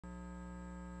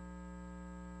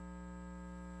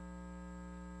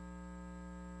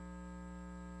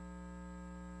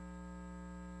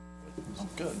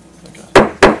Good.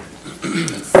 Okay.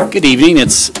 Good evening.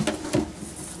 It's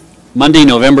Monday,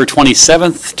 November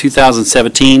 27th,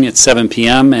 2017. It's 7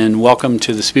 p.m. and welcome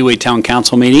to the Speedway Town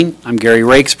Council meeting. I'm Gary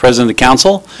Rakes, President of the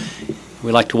Council.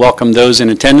 We'd like to welcome those in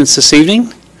attendance this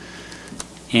evening.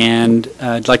 And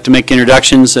I'd like to make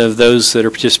introductions of those that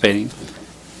are participating.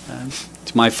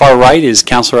 To my far right is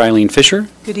Councilor Eileen Fisher.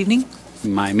 Good evening.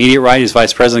 My immediate right is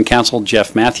Vice President Council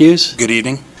Jeff Matthews. Good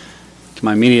evening. To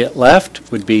my immediate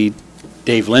left would be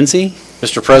Dave Lindsay.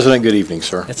 Mr. President, good evening,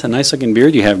 sir. That's a nice looking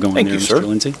beard you have going Thank there, you, Mr. sir.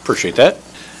 Lindsay. Appreciate that.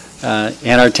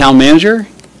 And our town manager,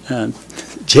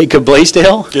 Jacob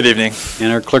Blaisdell. Good evening.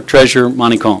 And our clerk treasurer,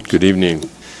 Monty Combs. Good evening.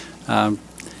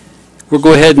 We'll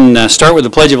go ahead and start with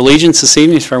the Pledge of Allegiance this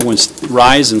evening. If everyone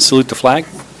rise and salute the flag.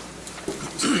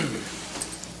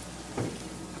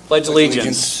 Pledge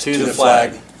allegiance to the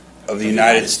flag of the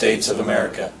United States of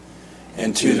America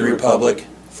and to the republic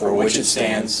for which it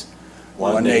stands,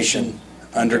 one nation,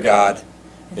 under God,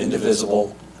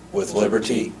 indivisible, with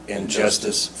liberty and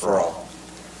justice for all.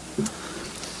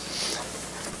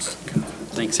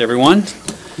 Thanks, everyone.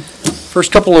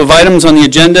 First couple of items on the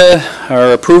agenda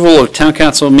are approval of town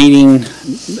council meeting,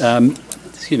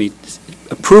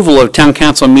 approval of town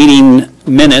council meeting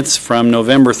minutes from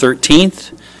November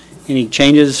 13th. Any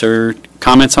changes or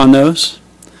comments on those?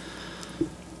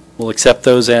 We'll accept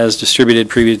those as distributed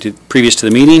previous to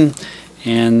the meeting.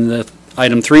 And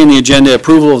item 3 on the agenda,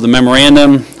 approval of the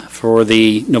memorandum for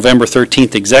the November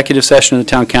 13th executive session of the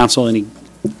town council. Any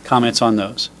comments on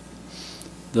those?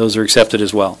 Those are accepted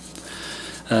as well.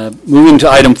 Moving to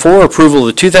item 4, approval of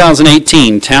the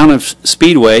 2018 Town of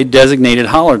Speedway designated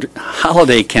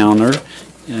holiday calendar.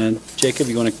 Jacob,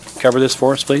 you want to cover this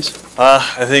for us, please?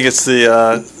 I think it's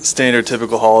the standard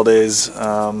typical holidays.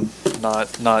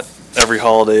 Not every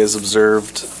holiday is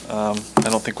observed. I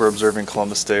don't think we're observing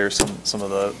Columbus Day or some of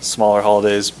the smaller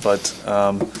holidays, but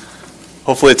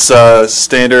hopefully it's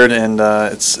standard and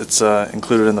it's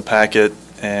included in the packet,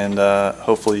 and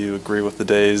hopefully you agree with the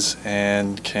days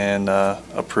and can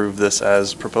approve this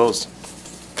as proposed.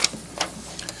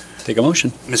 Take a motion.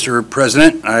 Mr.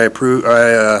 President,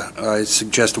 I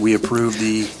suggest we approve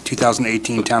the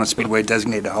 2018 Town of Speedway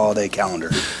designated holiday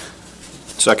calendar.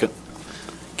 Second.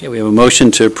 Okay, we have a motion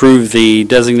to approve the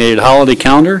designated holiday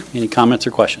calendar. Any comments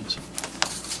or questions?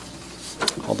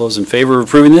 All those in favor of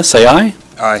approving this, say aye.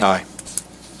 Aye. Aye.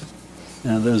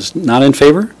 Those not in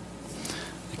favor?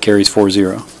 It carries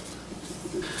 4-0.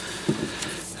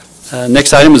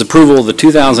 Next item is approval of the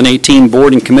 2018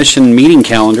 Board and Commission meeting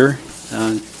calendar.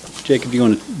 Jacob, you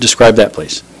want to describe that,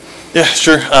 please? Yeah,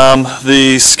 sure.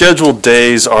 The scheduled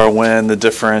days are when the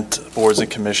different boards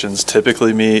and commissions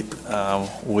typically meet.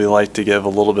 We like to give a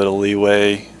little bit of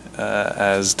leeway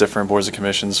as different boards and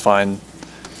commissions find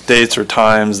dates or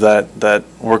times that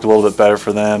work a little bit better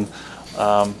for them.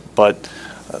 But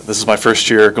this is my first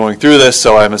year going through this,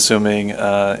 so I'm assuming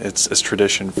it's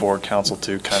tradition for council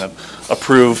to kind of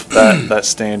approve that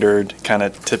standard kind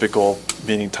of typical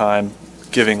meeting time,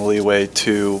 giving leeway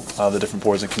to the different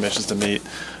boards and commissions to meet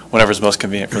whenever is most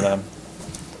convenient for them.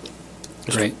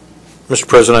 Great. Mr.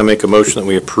 President, I make a motion that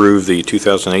we approve the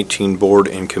 2018 Board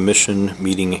and Commission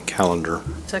meeting calendar.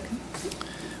 Second.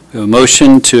 We have a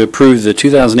motion to approve the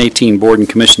 2018 Board and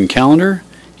Commission calendar.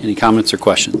 Any comments or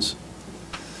questions?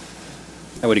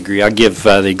 I would agree. I'll give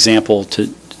the example to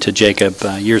Jacob.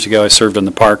 Years ago, I served on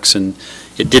the parks, and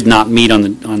it did not meet on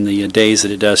the days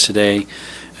that it does today,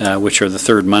 which are the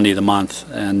third Monday of the month.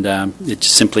 And it's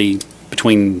simply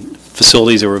between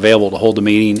facilities that were available to hold the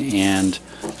meeting and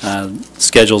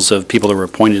schedules of people that were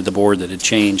appointed to the board that had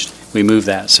changed. We moved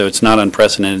that. So it's not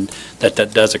unprecedented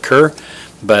that does occur,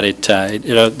 but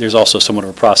there's also somewhat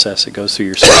of a process that goes through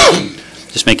your system,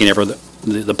 just making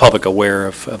the public aware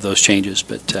of those changes.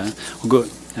 But we'll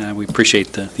go, we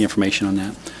appreciate the information on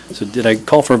that. So did I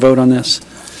call for a vote on this?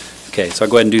 Okay, so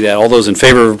I'll go ahead and do that. All those in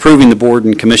favor of approving the board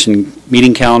and commission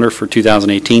meeting calendar for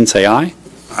 2018, say aye.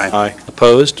 Aye. Aye.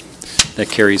 Opposed? That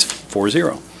carries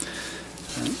 4-0.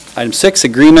 Item 6,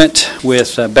 agreement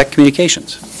with Beck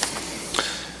Communications.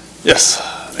 Yes,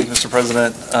 thank you, Mr.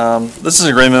 President. This is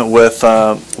an agreement with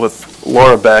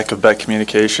Laura Beck of Beck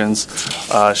Communications.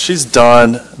 She's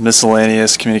done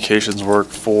miscellaneous communications work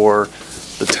for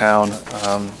the town.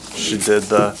 She did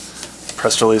the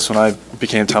press release when I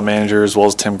became town manager, as well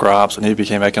as Tim Grops when he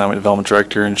became economic development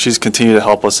director, and she's continued to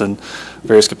help us in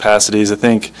various capacities. I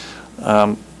think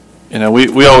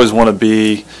we always want to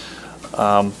be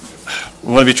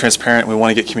transparent. We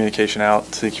want to get communication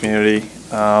out to the community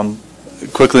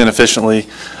quickly and efficiently.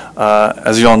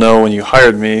 As you all know, when you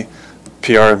hired me,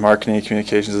 PR and marketing and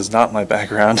communications is not my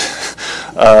background.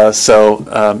 It's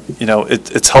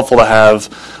helpful to have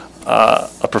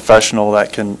a professional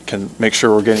that can make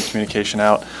sure we're getting communication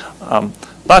out,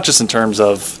 not just in terms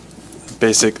of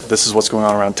basic, this is what's going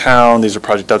on around town, these are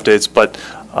project updates, but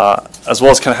as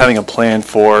well as kind of having a plan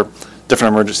for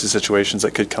different emergency situations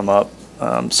that could come up.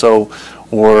 So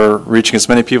we're reaching as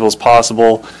many people as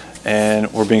possible,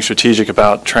 and we're being strategic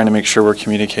about trying to make sure we're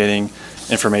communicating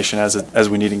information as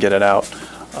we need and get it out.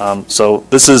 So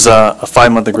this is a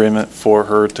 5-month agreement for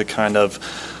her to kind of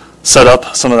set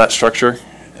up some of that structure,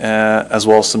 as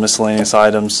well as some miscellaneous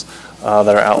items that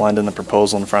are outlined in the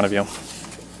proposal in front of you.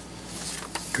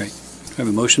 Great. Do I have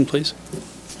a motion, please?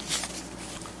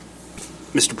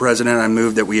 Mr. President, I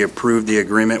move that we approve the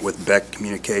agreement with Beck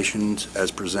Communications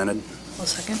as presented. I'll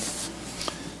second.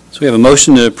 So we have a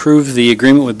motion to approve the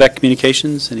agreement with Beck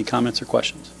Communications. Any comments or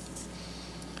questions?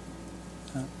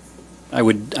 I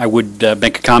would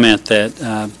make a comment that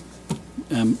I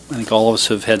think all of us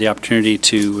have had the opportunity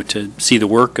to see the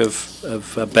work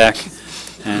of Beck,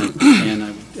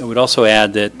 and I would also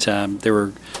add that there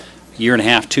were a year and a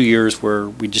half, 2 years where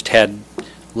we just had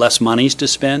less monies to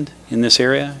spend in this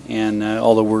area, and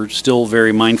although we're still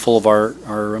very mindful of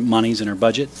our monies and our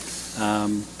budget,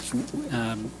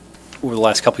 over the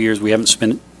last couple of years we haven't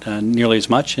spent nearly as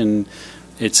much, and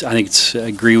I think I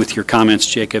agree with your comments,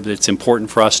 Jacob, that it's important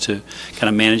for us to kind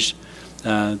of manage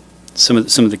some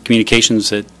of the communications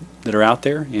that are out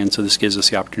there, and so this gives us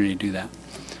the opportunity to do that.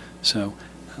 So,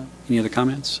 any other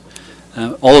comments?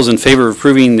 All those in favor of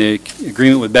approving the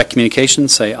agreement with Beck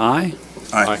Communications, say aye.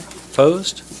 Aye.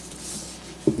 Opposed?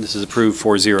 This is approved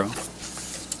 4-0.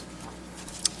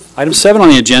 Item 7 on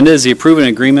the agenda is the approve an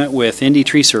agreement with Indy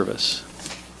Tree Service.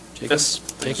 Jacob, Yes,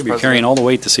 Jacob, you're carrying all the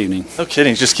weight this evening. No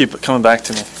kidding, just keep it coming back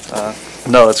to me.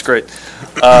 No, that's great.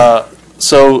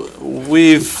 So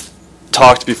we've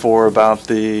talked before about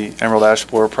the emerald ash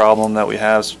borer problem that we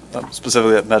have,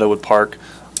 specifically at Meadowood Park.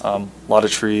 A lot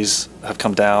of trees have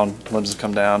come down, limbs have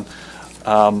come down.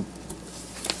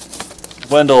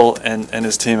 Wendell and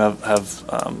his team and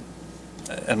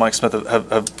Mike Smith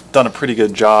have done a pretty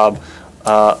good job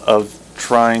of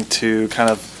trying to kind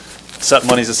of set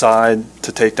monies aside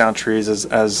to take down trees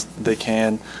as they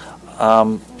can.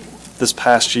 This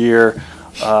past year,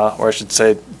 or I should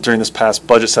say during this past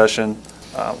budget session,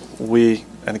 we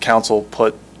and the council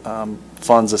put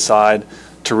funds aside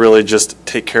to really just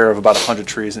take care of about 100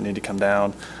 trees that need to come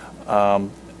down.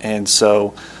 And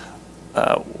so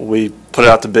we put it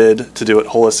out to bid to do it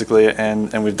holistically,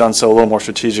 and we've done so a little more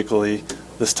strategically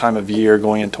this time of year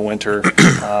going into winter.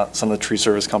 Some of the tree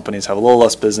service companies have a little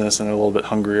less business and they're a little bit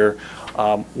hungrier.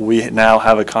 We now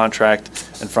have a contract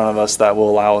in front of us that will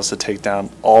allow us to take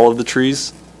down all of the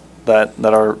trees that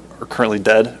are currently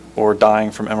dead or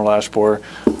dying from emerald ash borer.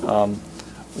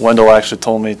 Wendell actually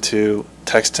told me to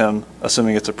text him,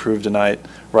 assuming it's approved tonight.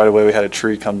 Right away we had a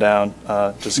tree come down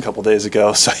just a couple days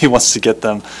ago, so he wants to get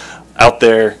them out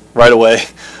there right away.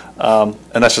 And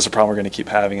that's just a problem we're going to keep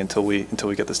having until we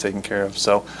get this taken care of.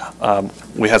 So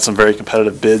we had some very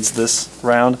competitive bids this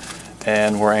round,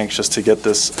 and we're anxious to get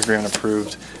this agreement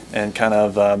approved and kind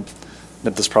of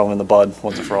nip this problem in the bud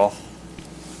once and for all.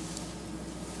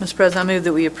 Mr. President, I move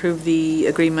that we approve the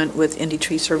agreement with Indy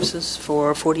Tree Services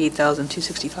for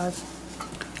 $48,265.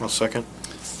 I'll second.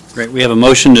 Great. We have a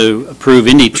motion to approve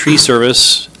Indy Tree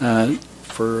Service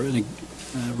for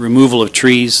removal of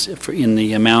trees in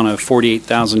the amount of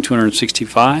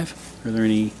 $48,265. Are there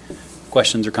any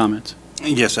questions or comments?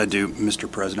 Yes, I do,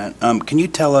 Mr. President. Can you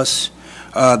tell us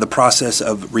the process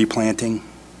of replanting?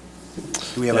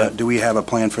 Do we have a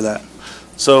plan for that?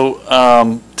 So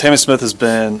Tammy Smith has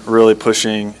been really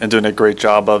pushing and doing a great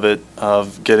job of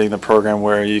getting the program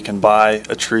where you can buy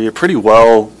a tree, a pretty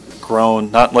well grown,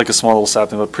 not like a small little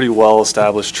sapling, but pretty well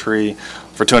established tree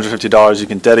for $250. You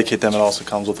can dedicate them. It also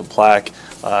comes with a plaque.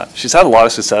 She's had a lot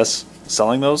of success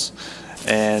selling those,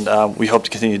 and we hope to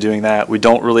continue doing that. We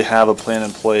don't really have a plan in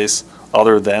place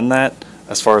other than that.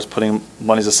 As far as putting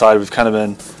monies aside, we've kind of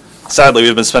been, sadly,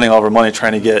 we've been spending all of our money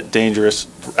trying to get dangerous,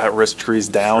 at-risk trees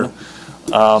down.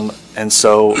 And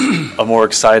so a more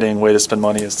exciting way to spend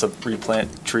money is to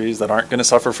replant trees that aren't going to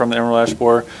suffer from the emerald ash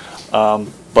borer.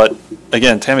 But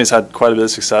again, Tammy's had quite a bit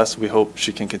of success. We hope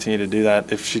she can continue to do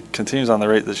that. If she continues on the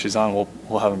rate that she's on,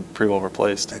 we'll have them pretty well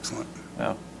replaced. Excellent.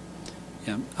 Yeah.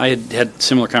 Yeah, I had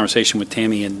similar conversation with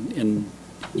Tammy, and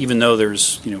even though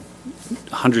there's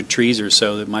 100 trees or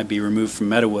so that might be removed from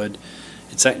Meadowood,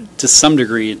 it's to some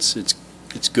degree it's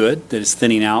good that it's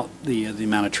thinning out the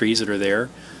amount of trees that are there,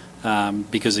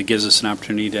 because it gives us an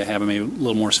opportunity to have maybe a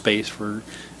little more space for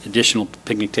additional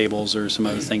picnic tables or some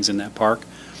other things in that park.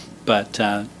 But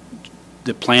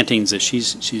the plantings that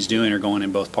she's doing are going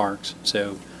in both parks,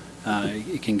 so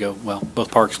it can go well.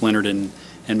 Both parks, Leonard and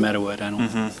and Meadowood. I don't.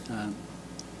 Mm-hmm.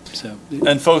 So.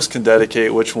 And folks can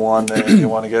dedicate which one they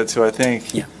want to get to. I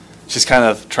think Yeah. she's kind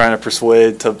of trying to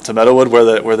persuade to Meadowood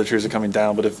where the trees are coming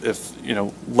down. But if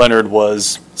Leonard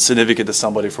was significant to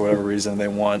somebody for whatever reason, they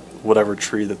want whatever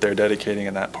tree that they're dedicating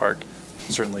in that park,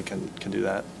 certainly can do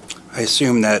that. I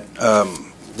assume that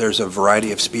there's a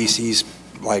variety of species,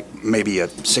 like maybe a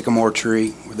sycamore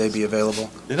tree. Would they be available?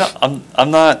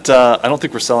 I'm not. I don't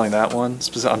think we're selling that one.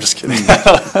 I'm just kidding.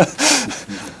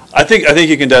 I think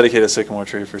you can dedicate a sycamore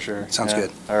tree for sure. Sounds good.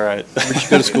 All right. Where'd you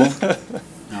go to school?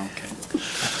 Oh, okay.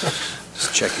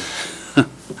 Just checking.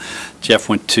 Jeff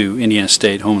went to Indiana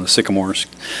State, home of the sycamores.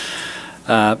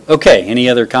 Okay, any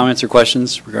other comments or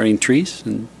questions regarding trees?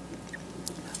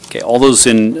 Okay, all those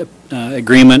in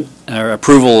agreement or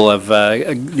approval of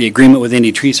the agreement with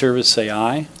Indy Tree Service, say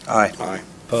aye. Aye. Aye.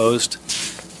 Opposed?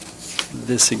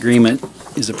 This agreement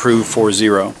is approved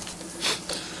 4-0.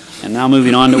 And now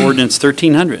moving on to ordinance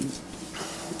 1300.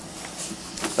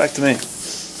 Back to me.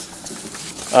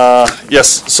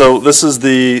 Yes, so this is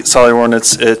the salary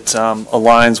ordinance. It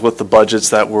aligns with the budgets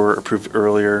that were approved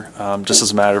earlier, just as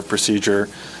a matter of procedure.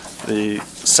 The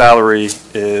salary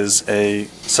is a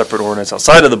separate ordinance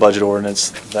outside of the budget ordinance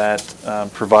that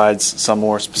provides some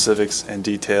more specifics and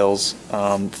details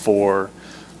for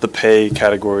the pay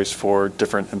categories for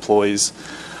different employees.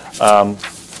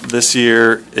 This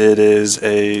year, it is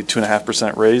a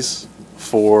 2.5% raise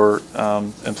for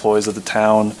employees of the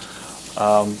town.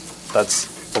 That's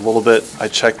a little bit. I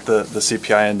checked the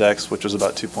CPI index, which was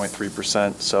about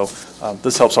 2.3%. So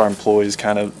this helps our employees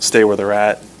kind of stay where they're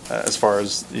at as far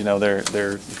as their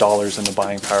dollars and the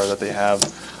buying power that they have.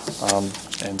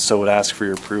 And so would ask for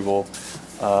your approval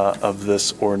of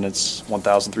this ordinance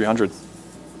 1,300.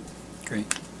 Great.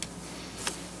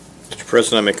 Mr.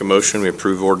 President, I make a motion, we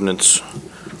approve ordinance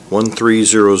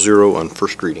 1300 on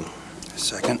first reading.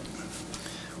 Second.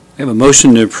 We have a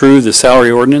motion to approve the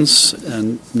salary ordinance,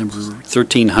 number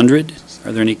 1300.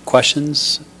 Are there any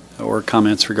questions or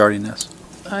comments regarding this?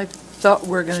 I thought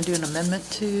we were going to do an amendment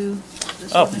to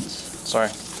this Oh. ordinance. Sorry.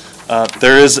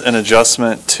 There is an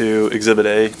adjustment to Exhibit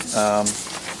A.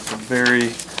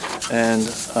 Very, and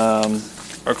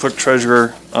our clerk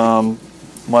treasurer,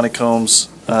 Monty Combs,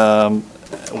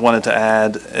 wanted to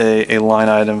add a line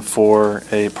item for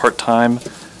a part-time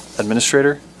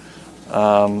administrator.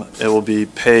 It will be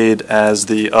paid as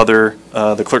the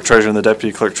clerk treasurer and the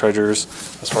deputy clerk treasurers,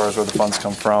 as far as where the funds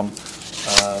come from.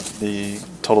 The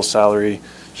total salary,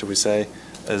 should we say,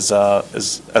 is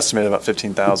estimated about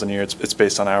 $15,000 a year. It's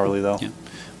based on hourly, though. Yeah.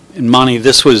 And Monty,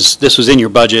 this was in your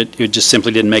budget. You just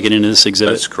simply didn't make it into this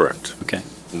exhibit. That's correct. Okay.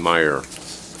 My error.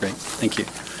 Great. Thank you.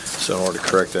 So in order to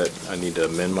correct that, I need to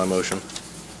amend my motion?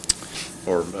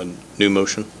 Or a new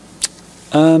motion?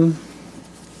 I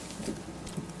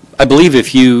believe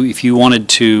if you wanted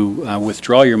to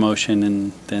withdraw your motion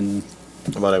and then.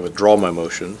 How about I withdraw my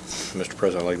motion? Mr.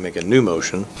 President, I'd like to make a new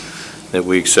motion that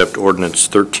we accept ordinance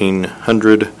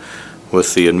 1300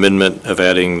 with the amendment of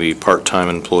adding the part-time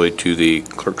employee to the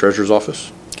clerk treasurer's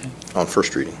office on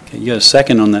first reading. Okay, you got a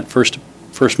second on that first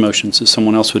motion, so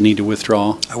someone else would need to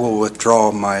withdraw. I will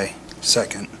withdraw my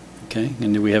second, Okay,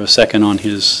 and do we have a second on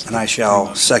his? and I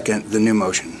shall second the new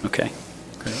motion. Okay,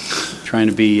 great. Trying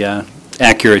to be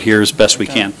accurate here as best we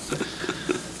can.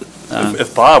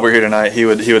 If Bob were here tonight, he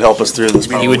would help us through this.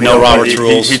 He would probably. know Robert's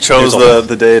rules. He chose the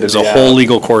day to There's be a out. whole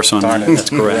legal course on Darn that. it. That's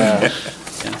correct.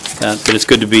 Yeah, but it's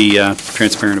good to be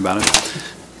transparent about it.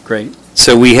 Great.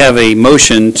 So we have a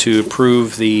motion to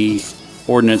approve the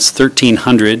ordinance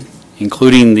 1300,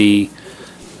 including the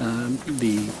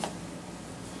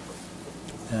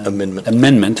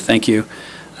amendment, thank you,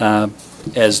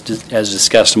 as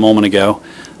discussed a moment ago.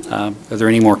 Are there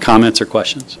any more comments or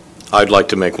questions? I'd like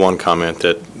to make one comment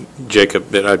that Jacob,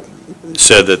 that I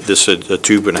said that this is a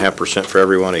 2.5% for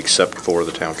everyone except for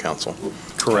the town council.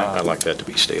 Correct. I'd like that to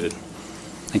be stated.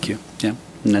 Thank you. Yeah,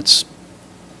 and that's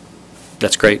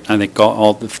great. I think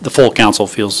all the full council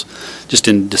feels, just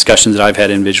in discussions that I've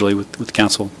had individually with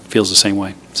council, feels the same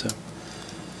way. So,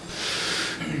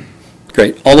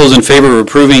 great. All those in favor of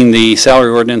approving the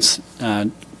salary ordinance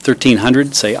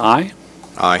 1300, say aye.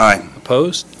 Aye. Aye.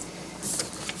 Opposed?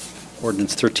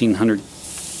 Ordinance 1300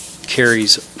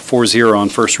 carries 4-0 on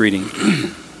first reading.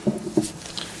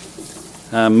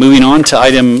 Moving on to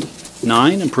item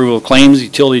 9, approval of claims,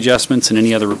 utility adjustments, and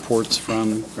any other reports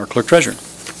from our clerk treasurer.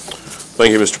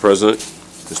 Thank you, Mr. President,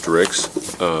 Mr. Ricks.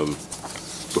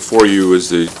 Before you is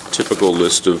the typical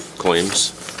list of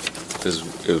claims as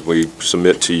we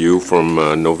submit to you from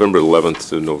November 11th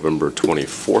to November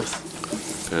 24th,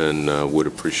 and would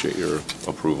appreciate your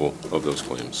approval of those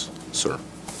claims, sir.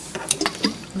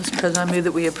 Mr. President, I move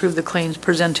that we approve the claims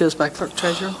presented to us by Clerk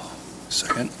Treasurer.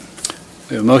 Second.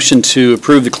 We have a motion to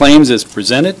approve the claims as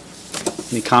presented.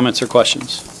 Any comments or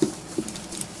questions?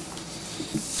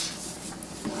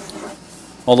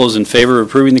 All those in favor of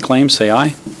approving the claims, say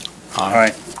aye.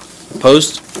 Aye.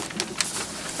 Opposed?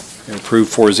 They're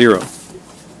approved 4-0.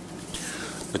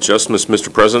 Adjustments,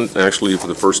 Mr. President, actually for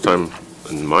the first time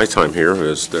in my time here,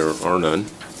 as there are none.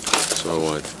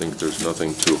 So I think there's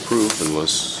nothing to approve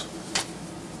unless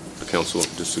the council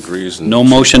disagrees. And No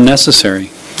motion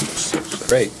necessary.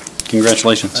 Great.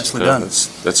 Congratulations. Nicely done.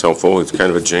 That's helpful. It's kind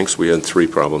of a jinx. We had 3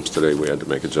 problems today. We had to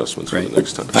make adjustments for Right. the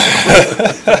next time.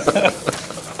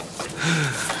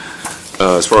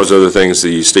 As far as other things,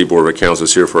 the State Board of Accounts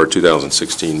is here for our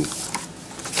 2016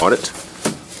 audit.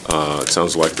 It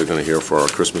sounds like they're going to hear for our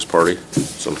Christmas party,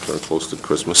 sometime close to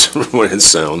Christmas, when it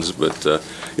sounds, but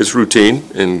it's routine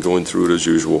and going through it as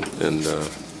usual, and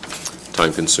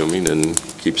time-consuming, and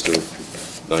keeps the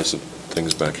nice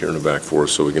things back here in the back for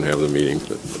us so we can have the meeting,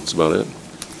 but that's about it.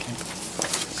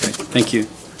 Great. Thank you.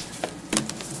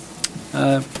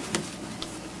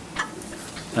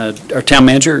 Our town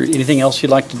manager, anything else you'd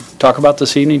like to talk about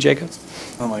this evening, Jacob?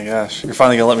 Oh my gosh, you're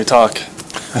finally gonna let me talk.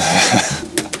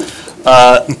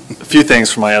 A few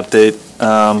things for my update.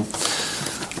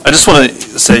 I just want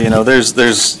to say,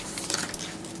 there's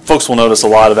folks will notice a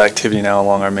lot of activity now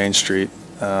along our main street.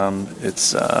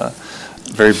 It's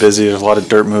very busy. There's a lot of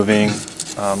dirt moving.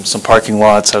 Some parking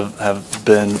lots have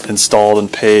been installed and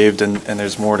paved, and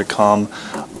there's more to come.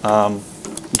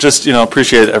 Just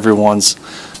appreciate everyone's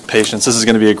patience. This is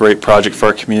going to be a great project for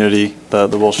our community, the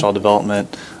Wilshaw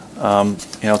development.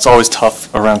 It's always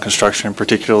tough around construction,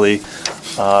 particularly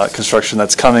construction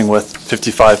that's coming with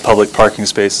 55 public parking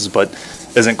spaces, but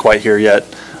isn't quite here yet.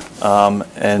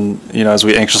 And as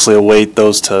we anxiously await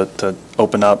those to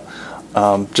open up,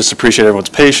 just appreciate everyone's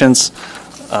patience.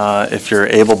 If you're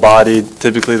able-bodied,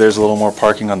 typically there's a little more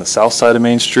parking on the south side of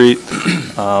Main Street.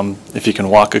 If you can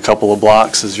walk a couple of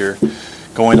blocks as you're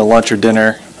going to lunch or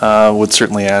dinner, would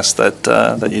certainly ask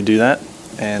that you do that.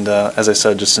 And as I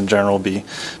said, just in general, be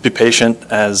patient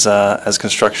as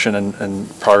construction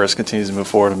and progress continues to move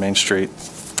forward on Main Street.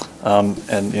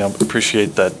 And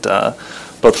appreciate that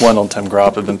both Wendell and Tim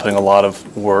Gropp have been putting a lot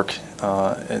of work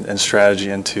and strategy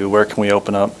into where can we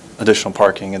open up additional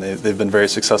parking, and they've been very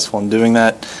successful in doing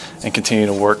that, and continue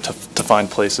to work to find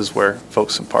places where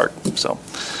folks can park. So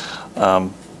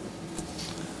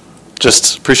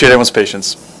just appreciate everyone's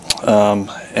patience.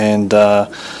 And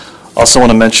also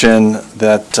want to mention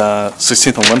that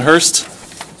 16th and Lyndhurst,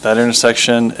 that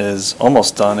intersection is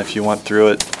almost done. If you went through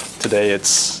it today,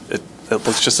 it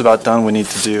looks just about done. We need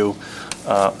to do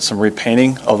some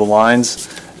repainting of the lines,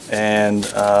 and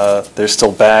there's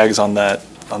still bags on the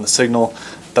signal.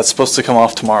 That's supposed to come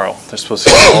off tomorrow. They're supposed to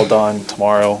get all done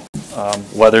tomorrow.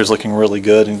 Weather's looking really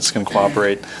good, and it's going to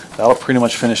cooperate. That'll pretty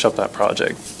much finish up that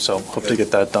project. So hope to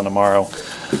get that done tomorrow.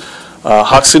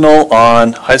 Hawk Signal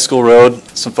on High School Road,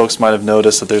 some folks might have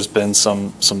noticed that there's been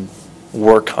some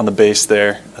work on the base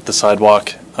there at the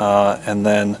sidewalk. And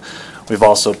then we've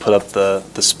also put up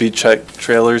the speed check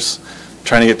trailers,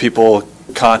 trying to get people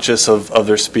conscious of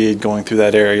their speed going through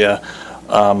that area.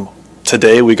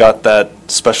 Today we got that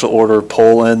special order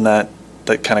pole in that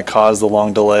kind of caused the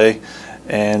long delay,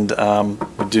 and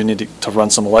we do need to run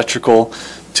some electrical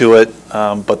to it,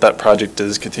 but that project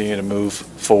is continuing to move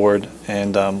forward,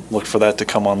 and look for that to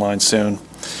come online soon.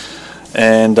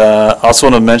 And I also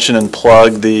want to mention and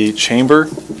plug the Chamber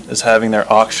is having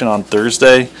their auction on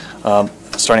Thursday,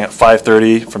 starting at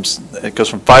 5:30. It goes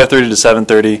from 5:30 to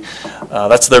 7:30.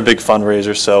 That's their big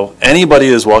fundraiser, so anybody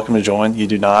is welcome to join. You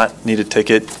do not need a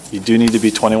ticket. You do need to be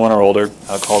 21 or older.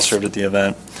 Alcohol served at the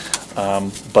event.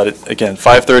 But again,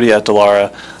 5:30 at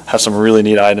Delara. Have some really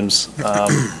neat items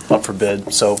up for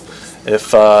bid. So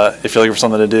if you're looking for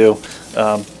something to do,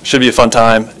 should be a fun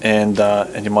time, and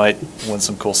you might win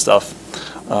some cool stuff.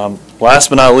 Last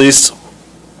but not least,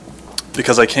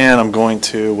 because I can, I'm going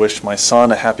to wish my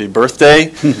son a happy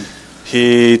birthday.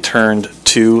 He turned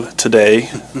 2 today.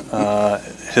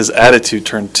 His attitude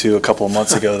turned 2 a couple of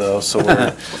months ago, though, so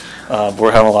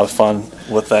we're having a lot of fun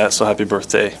with that. So happy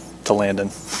birthday to Landon.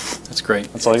 That's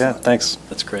great. That's all I got. Thanks.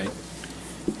 That's great.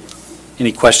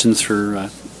 Any questions for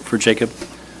Jacob?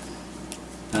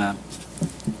 I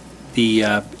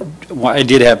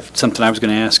did have something I was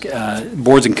going to ask.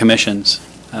 Boards and commissions.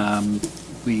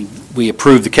 We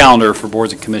approved the calendar for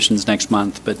boards and commissions next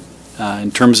month, but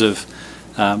in terms of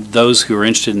those who are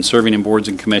interested in serving in boards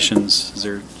and commissions, is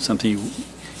there something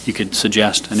you could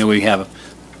suggest? I know we have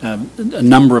a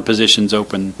number of positions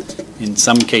open. In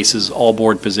some cases, all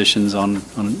board positions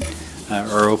or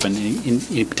are open.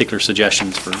 Any particular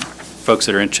suggestions for folks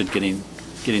that are interested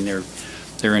getting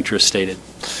their interest stated?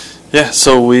 Yeah,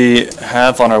 so we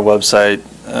have on our website,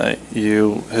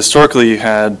 historically you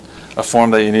had a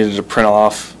form that you needed to print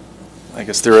off, I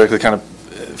guess theoretically kind of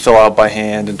fill out by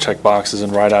hand and check boxes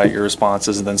and write out your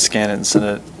responses and then scan it and send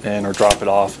it in or drop it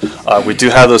off. We do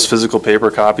have those physical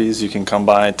paper copies. You can come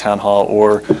by Town Hall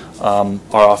or our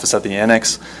office at the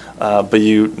annex, but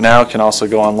you now can also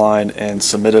go online and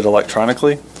submit it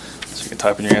electronically. So you can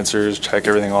type in your answers, check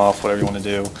everything off, whatever you want to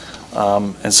do.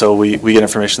 And so we get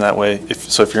information that way.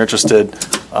 So if you're interested,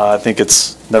 I think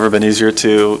it's never been easier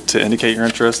to indicate your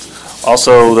interest.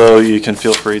 Also, though, you can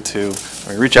feel free to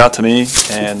reach out to me,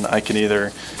 and I can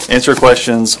either answer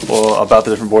questions about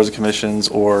the different boards and commissions,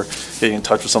 or get you in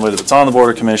touch with somebody that's on the board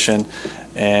or commission.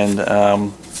 And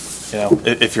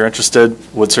if you're interested,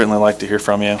 would certainly like to hear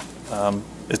from you.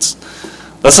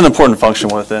 That's an important function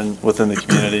within the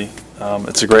community.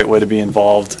 It's a great way to be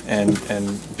involved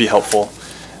and be helpful.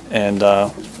 And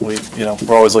we're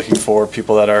always looking for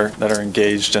people that are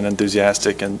engaged and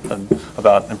enthusiastic and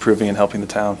about improving and helping the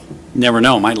town. Never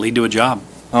know, might lead to a job.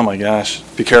 Oh my gosh,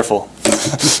 be careful.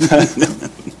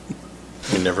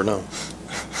 You never know.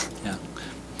 Yeah,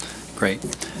 great.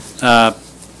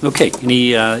 Okay,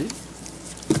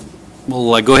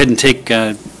 we'll go ahead and take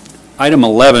item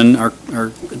 11. Our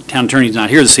town attorney's not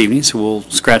here this evening, so we'll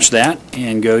scratch that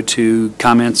and go to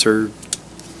comments or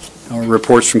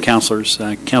reports from councilors.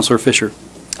 Councilor Fisher.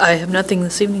 I have nothing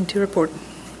this evening to report.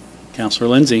 Councilor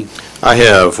Lindsay. I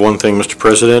have one thing, Mr.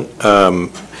 President.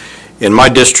 In my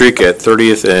district at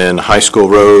 30th and High School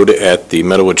Road at the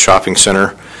Meadowood Shopping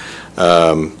Center,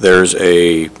 there's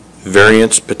a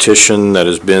variance petition that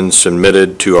has been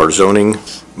submitted to our zoning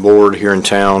board here in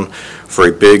town for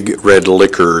a Big Red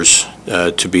Liquors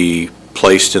to be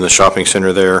placed in the shopping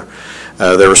center there.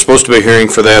 There was supposed to be a hearing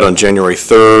for that on January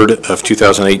 3rd of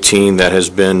 2018. That has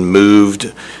been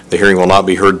moved. The hearing will not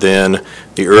be heard then.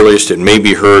 The earliest it may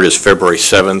be heard is February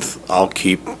 7th. I'll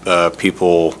keep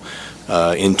people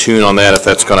in tune on that if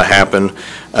that's going to happen.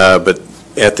 But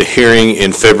at the hearing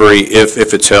in February,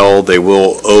 if it's held, they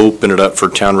will open it up for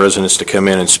town residents to come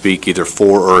in and speak either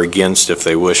for or against if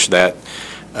they wish that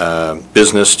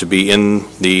business to be in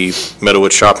the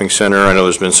Meadowood Shopping Center. I know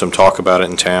there's been some talk about it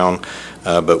in town,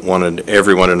 but wanted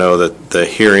everyone to know that the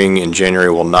hearing in January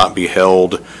will not be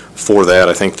held for that.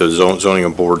 I think the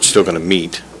zoning board's still going to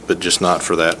meet, but just not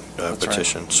for that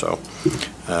petition. Right. So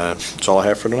that's all I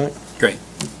have for tonight. Great.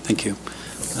 Thank you.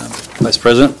 Vice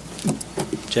President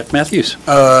Jeff Matthews.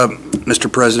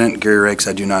 Mr. President, Gary Rakes,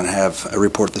 I do not have a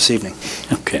report this evening.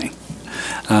 Okay.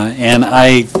 And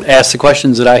I asked the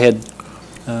questions that I had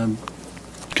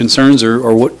concerns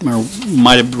or what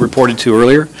might have reported to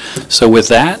earlier. So with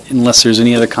that, unless there's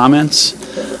any other comments,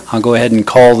 I'll go ahead and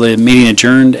call the meeting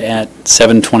adjourned at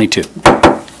 7:22.